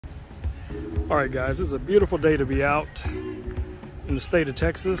All right, guys, this is a beautiful day to be out in the state of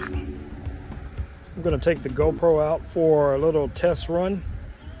Texas. I'm gonna take the GoPro out for a little test run.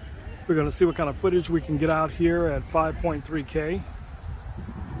 We're gonna see what kind of footage we can get out here at 5.3K.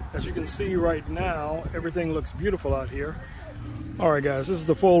 As you can see right now, everything looks beautiful out here. All right, guys, this is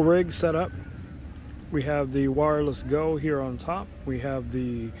the full rig setup. We have the wireless Go here on top. We have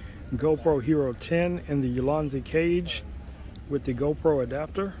the GoPro Hero 10 in the ulanzi cage with the GoPro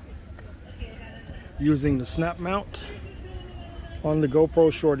adapter, using the snap mount on the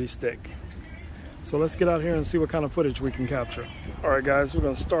GoPro shorty stick. So let's get out here and see what kind of footage we can capture. All right, guys, we're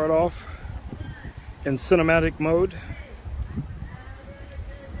gonna start off in cinematic mode.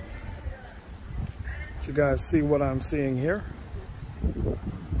 Let you guys see what I'm seeing here.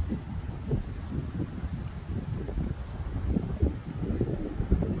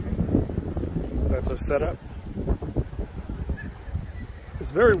 That's our setup. It's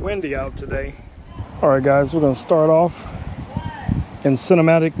very windy out today. All right, guys, we're gonna start off in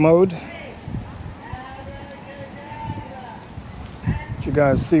cinematic mode. Let you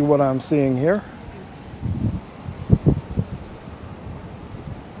guys see what I'm seeing here.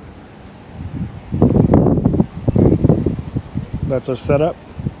 That's our setup.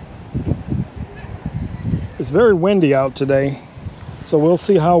 It's very windy out today, so we'll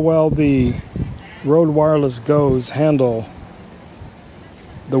see how well the Rode Wireless Go's handle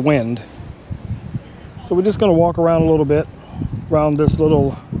the wind. So we're just going to walk around a little bit around this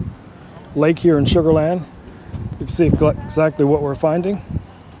little lake here in Sugar Land. You can see exactly what we're finding.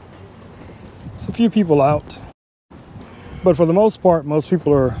 There's a few people out, but for the most part, most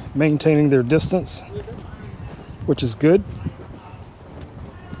people are maintaining their distance, which is good.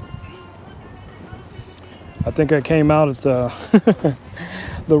 I think I came out at the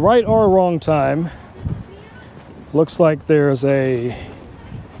the right or wrong time. Looks like there's a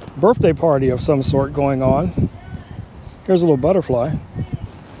birthday party of some sort going on. Here's a little butterfly.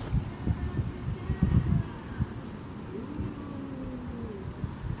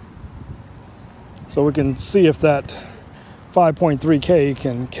 So we can see if that 5.3K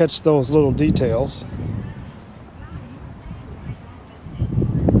can catch those little details.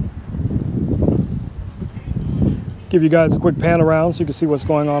 Give you guys a quick pan around so you can see what's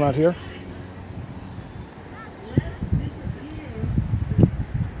going on out here.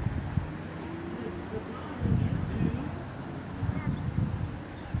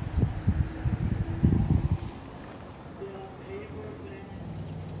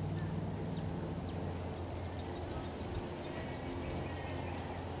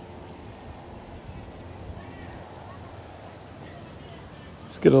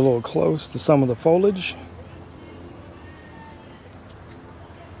 Let's get a little close to some of the foliage.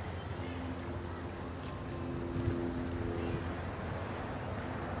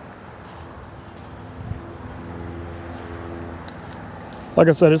 Like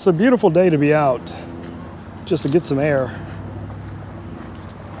I said, it's a beautiful day to be out, just to get some air.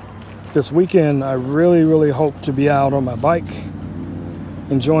 This weekend, I really hope to be out on my bike,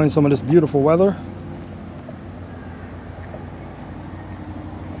 enjoying some of this beautiful weather.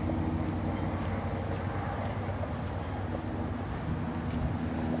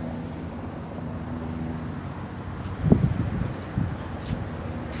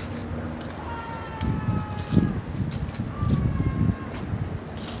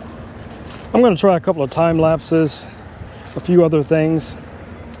 I'm going to try a couple of time lapses, a few other things,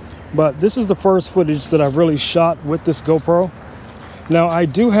 but this is the first footage that I've really shot with this GoPro. Now, I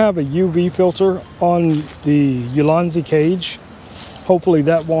do have a UV filter on the ulanzi cage. Hopefully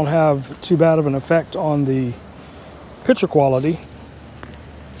that won't have too bad of an effect on the picture quality.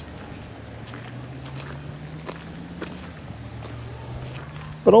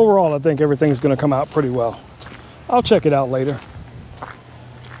 But overall, I think everything's going to come out pretty well. I'll check it out later.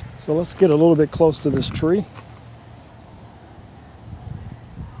 So let's get a little bit close to this tree.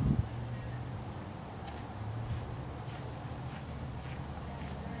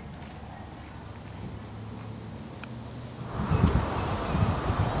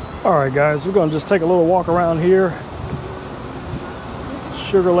 All right, guys, we're gonna just take a little walk around here.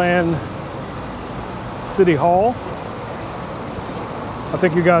 Sugar Land City Hall. I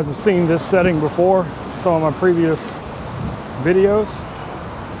think you guys have seen this setting before, some of my previous videos.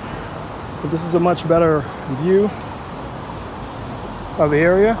 But this is a much better view of the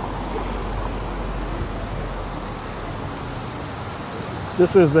area.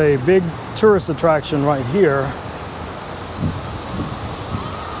 This is a big tourist attraction right here.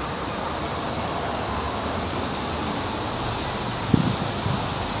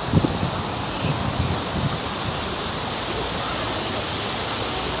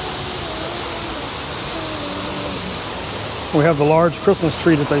 We have the large Christmas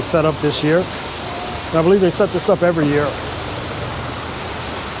tree that they set up this year. And I believe they set this up every year.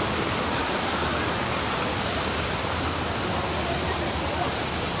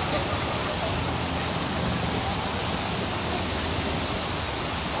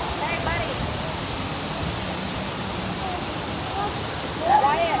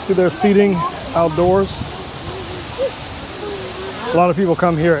 See, there's seating outdoors. A lot of people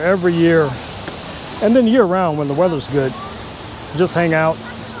come here every year, and then year round when the weather's good. Just hang out,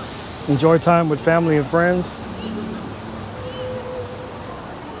 enjoy time with family and friends.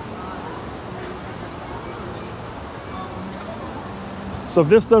 So if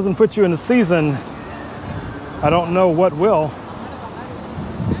this doesn't put you in the season, I don't know what will.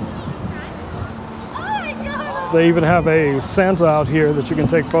 They even have a Santa out here that you can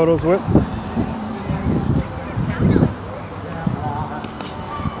take photos with.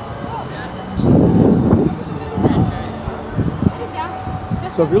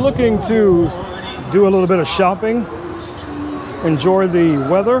 So if you're looking to do a little bit of shopping, enjoy the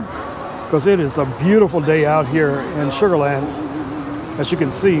weather, because it is a beautiful day out here in Sugar Land, as you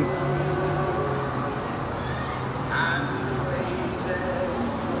can see.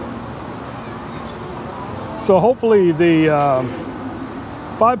 So hopefully the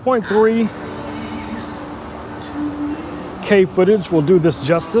 5.3K footage will do this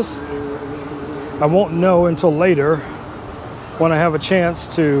justice. I won't know until later when I have a chance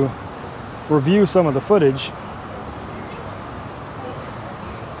to review some of the footage.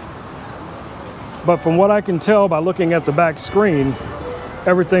 But from what I can tell by looking at the back screen,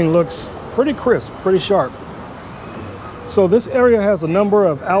 everything looks pretty crisp, pretty sharp. So this area has a number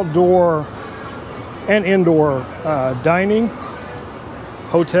of outdoor and indoor dining,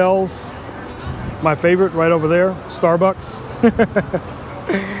 hotels, my favorite right over there, Starbucks.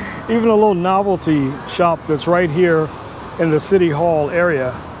 Even a little novelty shop that's right here in the City Hall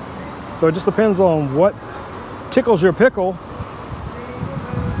area. So it just depends on what tickles your pickle.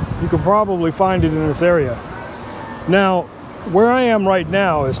 You could probably find it in this area. Now, where I am right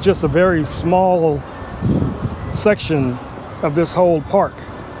now is just a very small section of this whole park.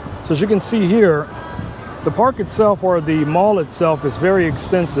 So as you can see here, the park itself, or the mall itself, is very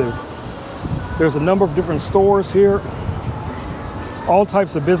extensive. There's a number of different stores here, all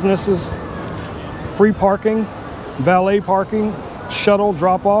types of businesses, free parking, valet parking, shuttle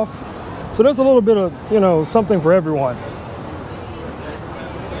drop-off. So there's a little bit of, something for everyone.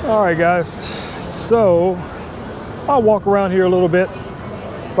 All right, guys, so I'll walk around here a little bit.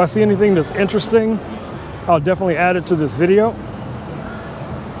 If I see anything that's interesting, I'll definitely add it to this video.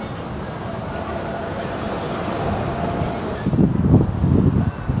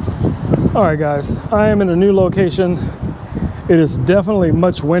 All right, guys, I am in a new location. It is definitely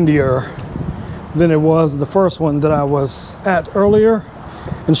much windier than it was the first one that I was at earlier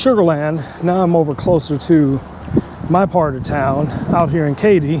in Sugar Land. Now I'm over closer to my part of town, out here in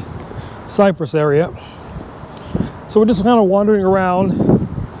Katy, Cypress area. So we're just kind of wandering around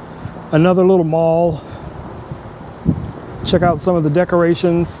another little mall, check out some of the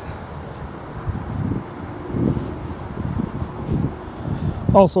decorations.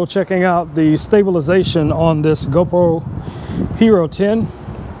 Also checking out the stabilization on this GoPro Hero 10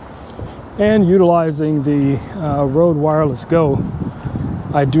 and utilizing the Rode Wireless Go.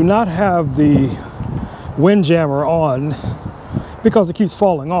 I do not have the Windjammer on because it keeps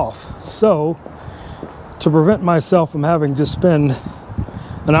falling off. So to prevent myself from having to spend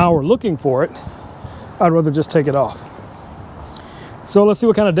an hour looking for it, I'd rather just take it off. So let's see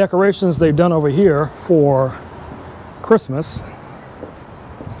what kind of decorations they've done over here for Christmas.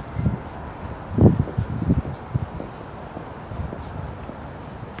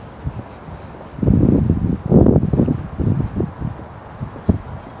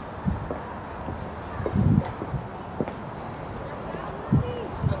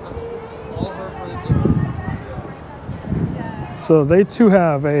 So they too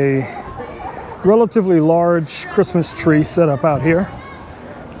have a relatively large Christmas tree set up out here.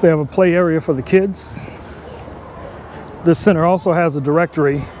 They have a play area for the kids. This center also has a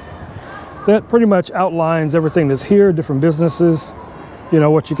directory that pretty much outlines everything that's here, different businesses,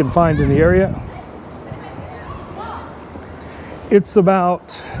 what you can find in the area. It's about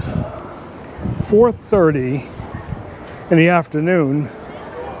 4:30 in the afternoon,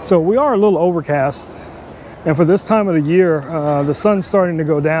 so we are a little overcast. And for this time of the year, the sun's starting to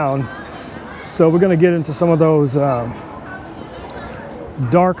go down. So we're gonna get into some of those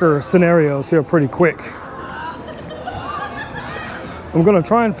darker scenarios here pretty quick. I'm gonna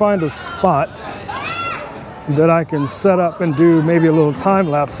try and find a spot that I can set up and do maybe a little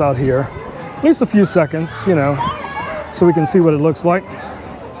time lapse out here. At least a few seconds, so we can see what it looks like.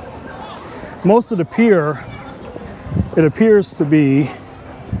 Most of the pier, it appears to be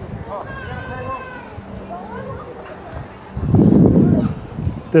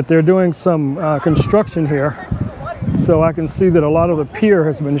that they're doing some construction here. So I can see that a lot of the pier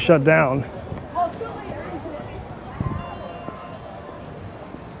has been shut down.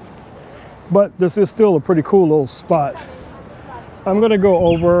 But this is still a pretty cool little spot. I'm gonna go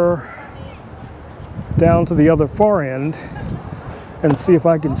over down to the other far end and see if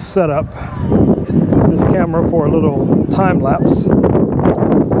I can set up this camera for a little time lapse.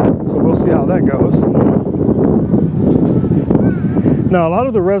 So we'll see how that goes. Now, a lot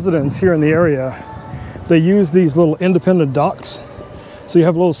of the residents here in the area, they use these little independent docks. So you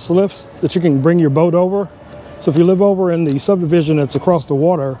have little slips that you can bring your boat over. So if you live over in the subdivision that's across the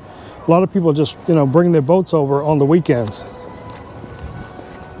water, a lot of people just, bring their boats over on the weekends.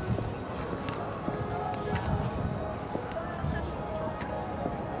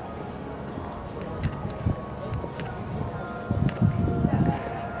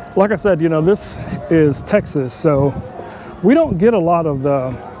 Like I said, this is Texas, so we don't get a lot of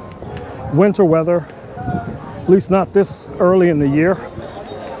the winter weather, at least not this early in the year.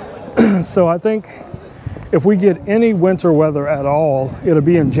 So I think if we get any winter weather at all, it'll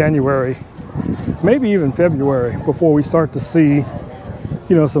be in January, maybe even February, before we start to see,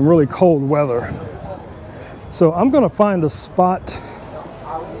 some really cold weather. So I'm gonna find a spot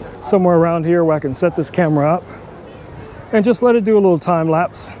somewhere around here where I can set this camera up and just let it do a little time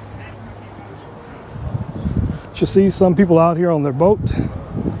lapse. You see some people out here on their boat,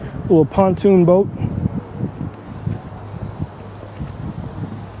 a little pontoon boat.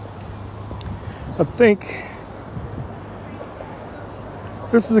 I think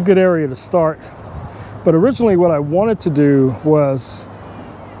this is a good area to start. But originally what I wanted to do was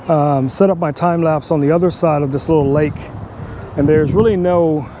set up my time lapse on the other side of this little lake. And there's really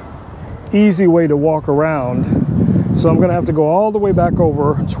no easy way to walk around. So I'm gonna have to go all the way back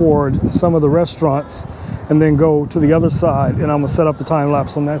over toward some of the restaurants and then go to the other side, and I'm gonna set up the time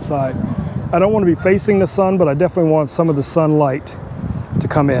lapse on that side. I don't want to be facing the sun, but I definitely want some of the sunlight to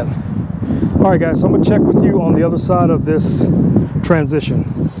come in. All right, guys, so I'm gonna check with you on the other side of this transition.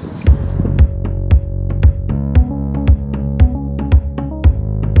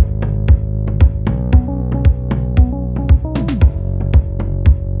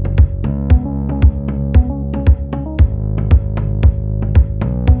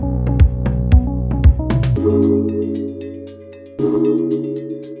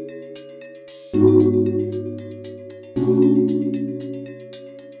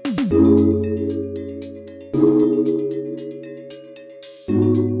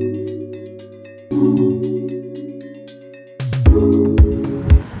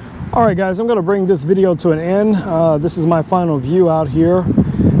 All right, guys, I'm going to bring this video to an end. This is my final view out here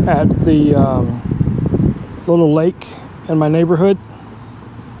at the little lake in my neighborhood.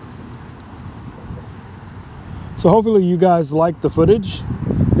 So hopefully you guys liked the footage.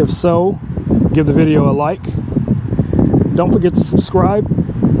 If so, give the video a like. Don't forget to subscribe,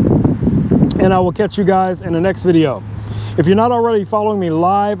 and I will catch you guys in the next video. If you're not already following me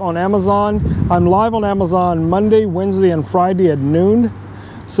live on Amazon, I'm live on Amazon Monday, Wednesday, and Friday at noon.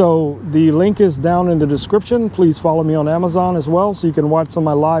 So the link is down in the description. Please follow me on Amazon as well so you can watch some of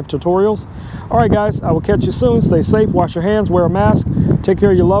my live tutorials. All right, guys, I will catch you soon. Stay safe, wash your hands, wear a mask, take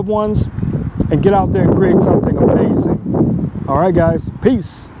care of your loved ones, and get out there and create something amazing. All right, guys,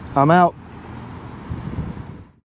 peace. I'm out.